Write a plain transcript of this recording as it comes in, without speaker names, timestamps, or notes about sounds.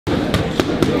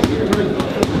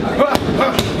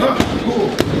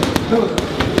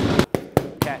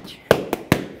Catch.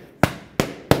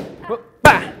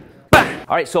 Bah! Bah!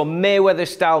 All right, so Mayweather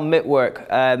style mitt work.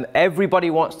 Everybody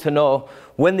wants to know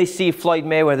when they see Floyd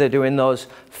Mayweather doing those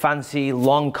fancy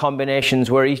long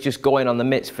combinations where he's just going on the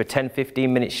mitts for 10-15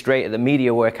 minutes straight at the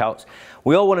media workouts.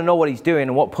 We all want to know what he's doing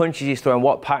and what punches he's throwing,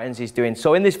 what patterns he's doing.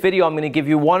 So in this video, I'm going to give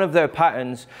you one of their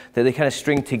patterns that they kind of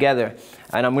string together,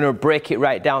 and I'm going to break it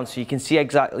right down so you can see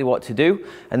exactly what to do,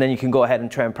 and then you can go ahead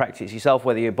and try and practice yourself,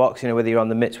 whether you're boxing or whether you're on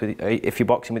the mitts, if you're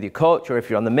boxing with your coach, or if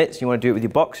you're on the mitts and you want to do it with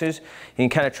your boxers. You can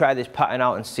kind of try this pattern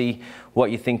out and see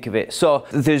what you think of it. So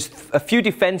there's a few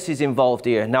defenses involved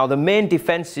here. Now the main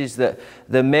defenses that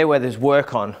the Mayweathers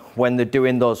work on when they're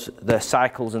doing the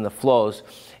cycles and the flows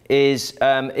is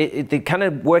they kind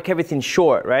of work everything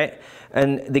short, right?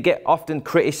 And they get often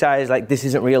criticized like this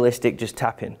isn't realistic, just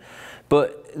tapping.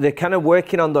 But they're kind of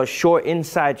working on those short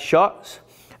inside shots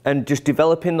and just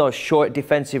developing those short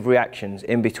defensive reactions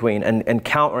in between and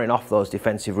countering off those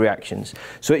defensive reactions.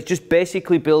 So it's just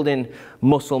basically building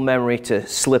muscle memory to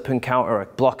slip and counter, or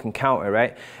block and counter,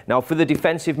 right? Now for the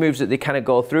defensive moves that they kind of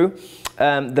go through,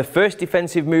 the first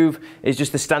defensive move is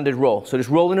just the standard roll. So just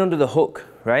rolling under the hook,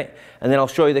 right? And then I'll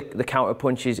show you the counter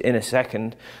punches in a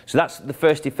second. So that's the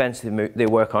first defensive move they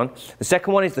work on. The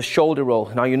second one is the shoulder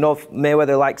roll. Now you know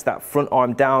Mayweather likes that front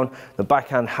arm down, the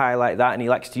backhand high like that, and he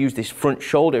likes to use this front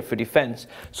shoulder for defense.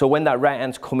 So when that right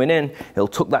hand's coming in, he'll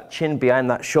tuck that chin behind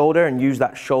that shoulder and use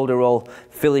that shoulder roll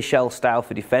Philly shell style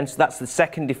for defense. That's the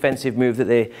second defensive move that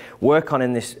they work on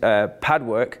in this pad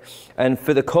work. And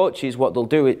for the coaches, what they'll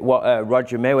do, what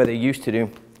Roger Mayweather used to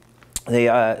do,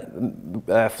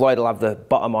 Floyd will have the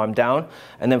bottom arm down,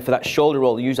 and then for that shoulder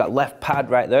roll, use that left pad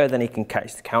right there, then he can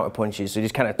catch the counter punches. So you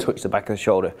just kind of touch the back of the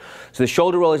shoulder. So the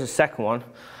shoulder roll is the second one.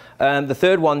 The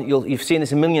third one, you've seen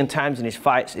this a million times in his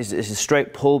fights, is a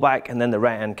straight pullback and then the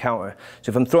right hand counter.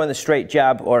 So if I'm throwing the straight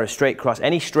jab or a straight cross,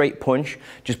 any straight punch,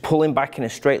 just pulling back in a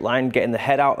straight line, getting the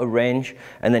head out of range,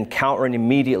 and then countering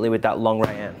immediately with that long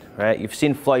right hand, right? You've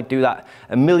seen Floyd do that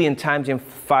a million times in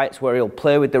fights where he'll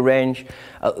play with the range,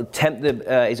 tempt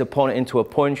his opponent into a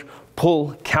punch,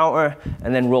 pull, counter,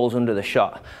 and then rolls under the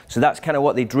shot. So that's kind of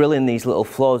what they drill in these little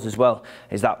flows as well,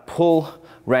 is that pull,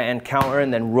 right hand counter,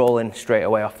 and then rolling straight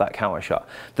away off that counter shot.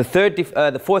 The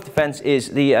fourth defense is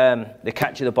the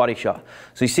catch of the body shot.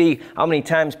 So you see how many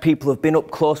times people have been up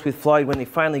close with Floyd when they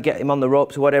finally get him on the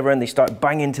ropes or whatever, and they start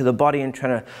banging to the body and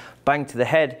trying to bang to the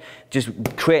head, just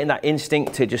creating that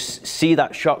instinct to just see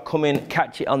that shot come in,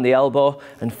 catch it on the elbow,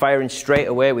 and firing straight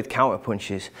away with counter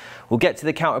punches. We'll get to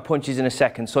the counter punches in a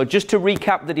second. So just to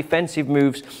recap the defensive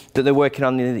moves that they're working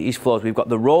on in these flows, we've got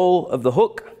the roll of the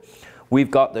hook,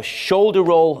 we've got the shoulder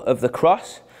roll of the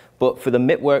cross, but for the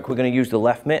mitt work, we're going to use the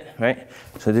left mitt, right?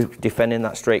 So defending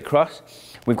that straight cross.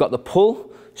 We've got the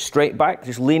pull, straight back,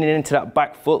 just leaning into that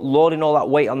back foot, loading all that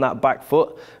weight on that back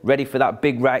foot, ready for that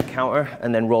big right counter,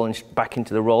 and then rolling back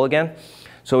into the roll again.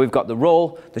 So we've got the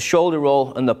roll, the shoulder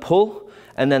roll, and the pull,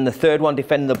 and then the third one,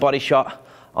 defending the body shot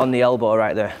on the elbow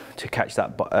right there to catch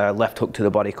that left hook to the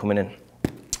body coming in.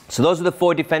 So those are the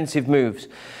four defensive moves.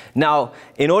 Now,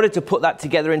 in order to put that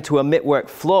together into a mitt work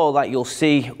flow, like you'll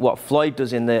see what Floyd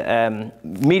does in the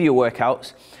media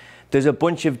workouts, there's a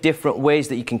bunch of different ways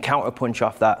that you can counter punch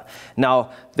off that.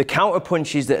 Now, the counter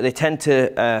punches that they tend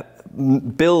to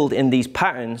build in these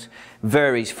patterns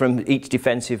varies from each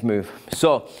defensive move.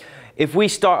 So if we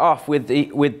start off with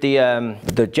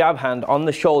the jab hand on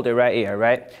the shoulder right here,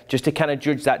 right? Just to kind of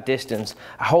judge that distance.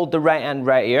 I hold the right hand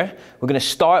right here. We're going to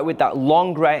start with that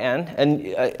long right hand.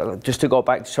 And just to go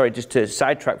back, sorry, just to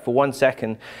sidetrack for 1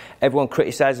 second, everyone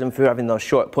criticizes them for having those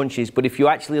short punches. But if you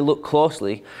actually look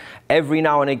closely, every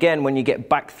now and again, when you get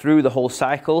back through the whole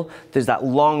cycle, there's that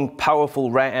long,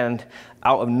 powerful right hand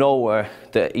out of nowhere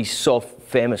that he's so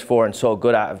famous for and so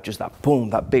good at, of just that boom,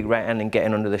 that big right hand and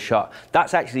getting under the shot.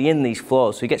 That's actually in these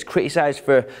flows. So he gets criticized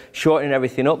for shortening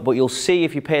everything up, but you'll see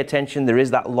if you pay attention, there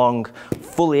is that long,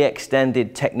 fully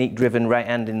extended, technique-driven right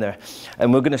hand in there.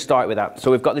 And we're going to start with that. So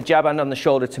we've got the jab hand on the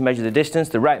shoulder to measure the distance,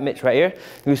 the right mitt's right here.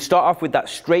 We start off with that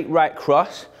straight right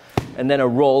cross and then a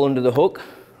roll under the hook,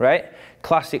 right?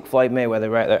 Classic Floyd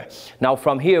Mayweather right there. Now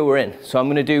from here we're in. So I'm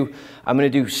going to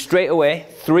do straight away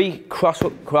 3 cross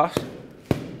hook cross.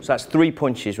 So that's 3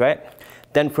 punches, right?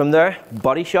 Then from there,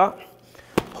 body shot,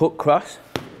 hook cross.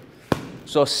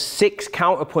 So 6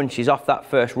 counter punches off that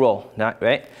first roll,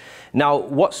 right? Now,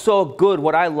 what's so good,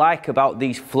 what I like about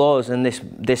these flows and this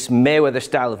Mayweather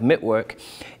style of mitt work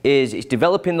is it's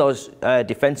developing those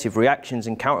defensive reactions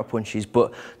and counter punches,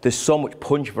 but there's so much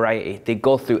punch variety. They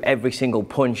go through every single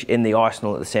punch in the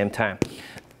arsenal at the same time.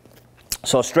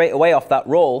 So straight away off that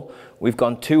roll, we've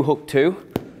gone 2 hook 2,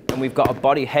 and we've got a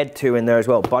body head 2 in there as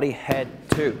well. Body head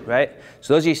 2, right?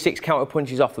 So those are your 6 counter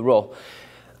punches off the roll.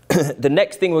 The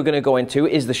next thing we're going to go into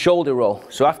is the shoulder roll.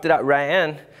 So after that right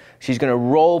hand, she's going to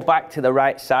roll back to the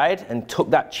right side and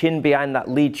tuck that chin behind that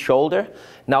lead shoulder.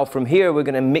 Now from here, we're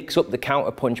going to mix up the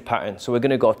counter punch pattern. So we're going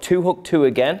to go 2 hook 2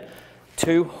 again,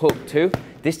 2 hook 2.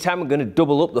 This time we're going to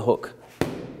double up the hook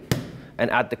and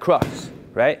add the cross,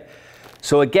 right?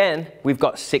 So again, we've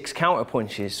got 6 counter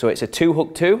punches. So it's a 2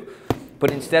 hook 2,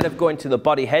 but instead of going to the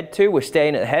body head 2, we're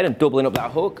staying at the head and doubling up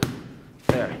that hook.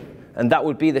 There. And that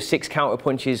would be the 6 counter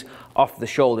punches off the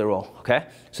shoulder roll, okay?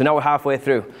 So now we're halfway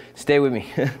through. Stay with me.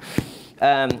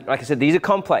 Like I said, these are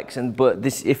complex, but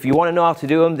this, if you want to know how to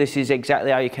do them, this is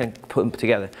exactly how you can put them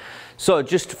together. So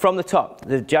just from the top,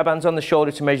 the jab hand's on the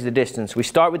shoulder to measure the distance. We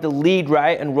start with the lead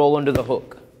right and roll under the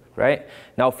hook, right?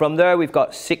 Now from there, we've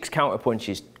got 6 counter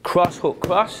punches. Cross, hook,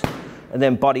 cross, and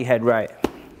then body, head, right.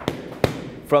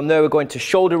 From there, we're going to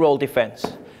shoulder roll defense.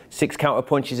 6 counter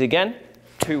punches again,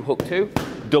 2 hook 2,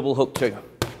 double hook 2,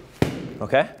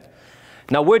 okay?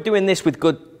 Now we're doing this with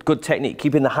good technique,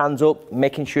 keeping the hands up,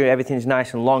 making sure everything's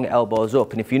nice and long, elbows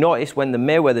up. And if you notice, when the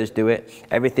Mayweathers do it,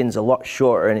 everything's a lot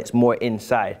shorter and it's more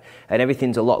inside, and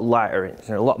everything's a lot lighter. It's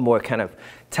a lot more kind of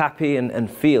tappy and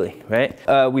feely, right?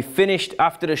 We finished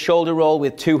after the shoulder roll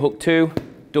with 2 hook 2,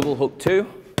 double hook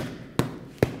 2.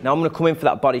 Now I'm going to come in for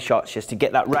that body shot just to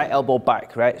get that right elbow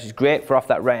back, right? This is great for off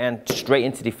that right hand straight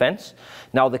into defense.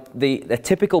 Now the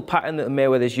typical pattern that the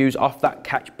Mayweathers use off that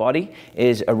catch body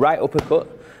is a right uppercut,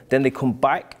 then they come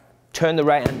back, turn the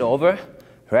right hand over,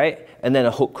 right? And then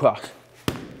a hook cross,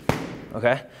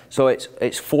 okay? So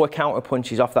it's 4 counter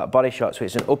punches off that body shot. So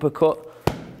it's an uppercut,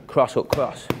 cross, hook,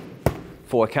 cross.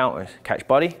 4 counters, catch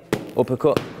body,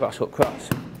 uppercut, cross, hook, cross,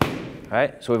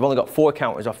 right? So we've only got 4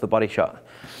 counters off the body shot.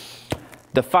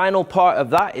 The final part of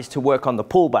that is to work on the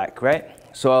pullback, right?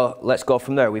 So let's go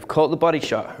from there. We've caught the body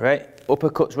shot, right?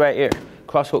 Uppercuts right here,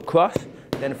 cross, hook, cross.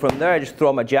 Then from there, I just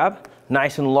throw my jab,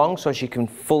 nice and long, so she can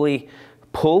fully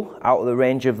pull out of the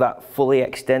range of that fully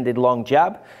extended long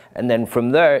jab. And then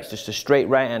from there, it's just a straight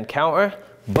right hand counter,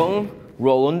 boom,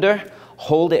 roll under,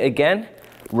 hold it again,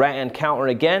 right hand counter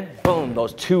again, boom,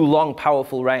 those 2 long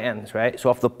powerful right hands, right? So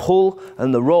off the pull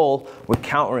and the roll, we're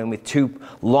countering with 2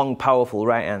 long powerful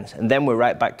right hands, and then we're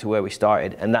right back to where we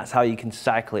started, and that's how you can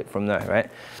cycle it from there, right?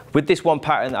 With this one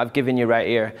pattern that I've given you right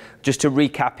here, just to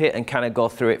recap it and kind of go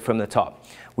through it from the top.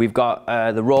 We've got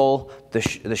the roll,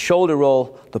 the shoulder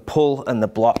roll, the pull, and the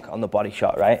block on the body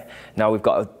shot, right? Now we've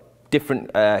got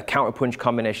different counter punch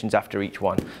combinations after each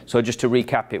one. So just to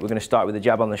recap it, we're going to start with the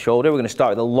jab on the shoulder. We're going to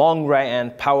start with a long right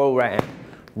hand, power right hand,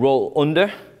 roll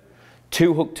under,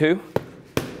 2 hook 2,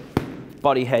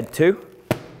 body head 2,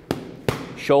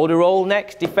 shoulder roll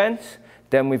next, defense.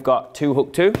 Then we've got 2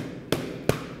 hook 2,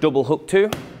 double hook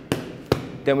 2.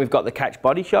 Then we've got the catch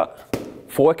body shot,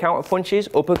 4 counter punches,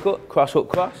 uppercut, cross, hook,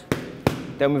 cross.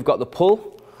 Then we've got the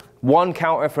pull, 1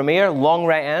 counter from here, long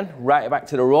right hand, right back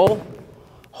to the roll.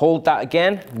 Hold that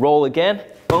again, roll again,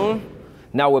 boom.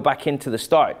 Now we're back into the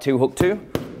start. 2 hook 2,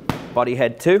 body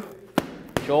head 2,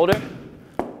 shoulder.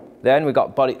 Then we've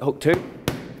got body hook 2,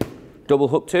 double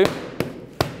hook 2.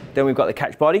 Then we've got the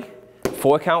catch body,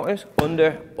 4 counters,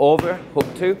 under, over, hook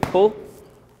 2, pull,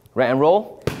 right and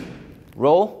roll,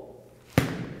 roll,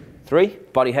 3,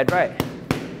 body head right.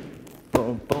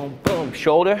 Boom, boom, boom,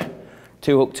 shoulder,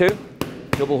 2 hook 2,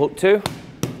 double hook 2,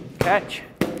 catch,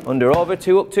 under, over,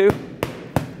 2 hook 2,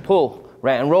 pull,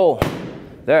 right and roll,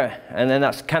 there. And then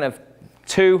that's kind of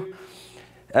two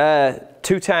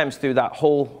times through that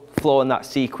whole flow and that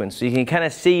sequence. So you can kind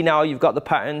of see now you've got the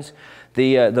patterns,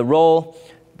 the roll,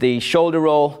 the shoulder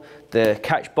roll, the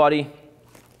catch body,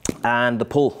 and the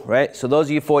pull, right? So those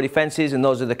are your 4 defenses, and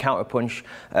those are the counter punch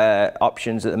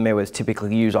options that the Mayweathers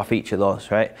typically use off each of those,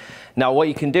 right? Now what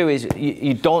you can do is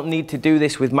you don't need to do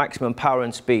this with maximum power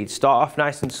and speed. Start off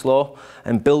nice and slow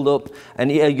and build up,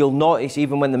 and you'll notice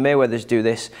even when the Mayweathers do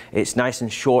this, it's nice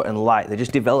and short and light. They're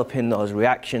just developing those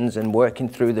reactions and working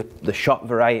through the shot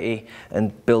variety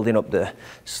and building up the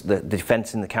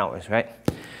defense and the counters, right?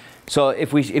 So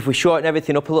if we shorten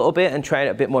everything up a little bit and try it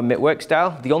a bit more mittwork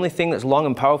style, the only thing that's long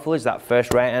and powerful is that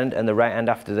first right hand and the right hand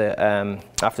after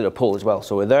the pull as well.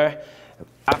 So we're there.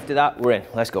 After that, we're in.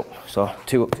 Let's go. So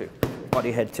 2 hook 2,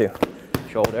 body head 2,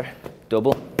 shoulder,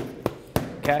 double,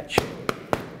 catch,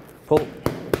 pull,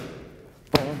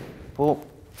 boom, pull,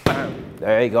 bam.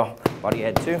 There you go. Body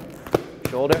head 2,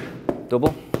 shoulder,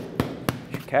 double,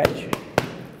 catch,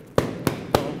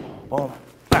 boom, boom,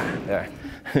 bam. There.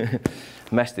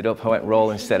 Messed it up. I went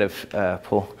roll instead of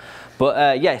pull.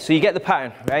 But yeah, so you get the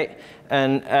pattern, right?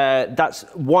 And that's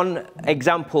one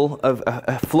example of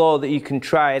a flow that you can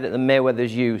try that the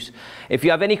Mayweathers use. If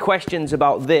you have any questions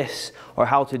about this or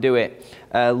how to do it,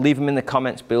 leave them in the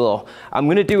comments below. I'm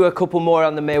going to do a couple more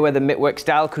on the Mayweather Mittwork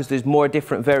style because there's more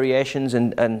different variations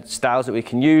and styles that we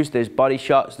can use. There's body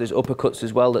shots, there's uppercuts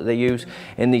as well that they use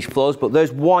in these flows. But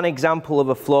there's one example of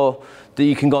a flow that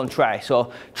you can go and try.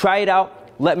 So try it out.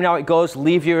 Let me know how it goes.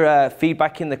 Leave your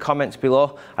feedback in the comments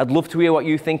below. I'd love to hear what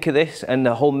you think of this and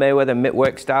the whole Mayweather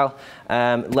Mittwork style.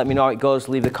 Let me know how it goes.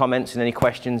 Leave the comments and any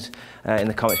questions in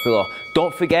the comments below.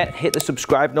 Don't forget, hit the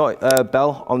subscribe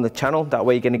bell on the channel. That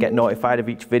way you're going to get notified of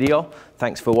each video.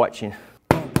 Thanks for watching.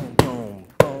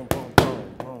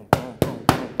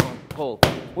 Pull,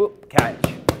 whoop,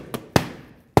 catch,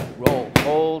 roll,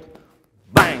 hold,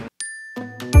 bang.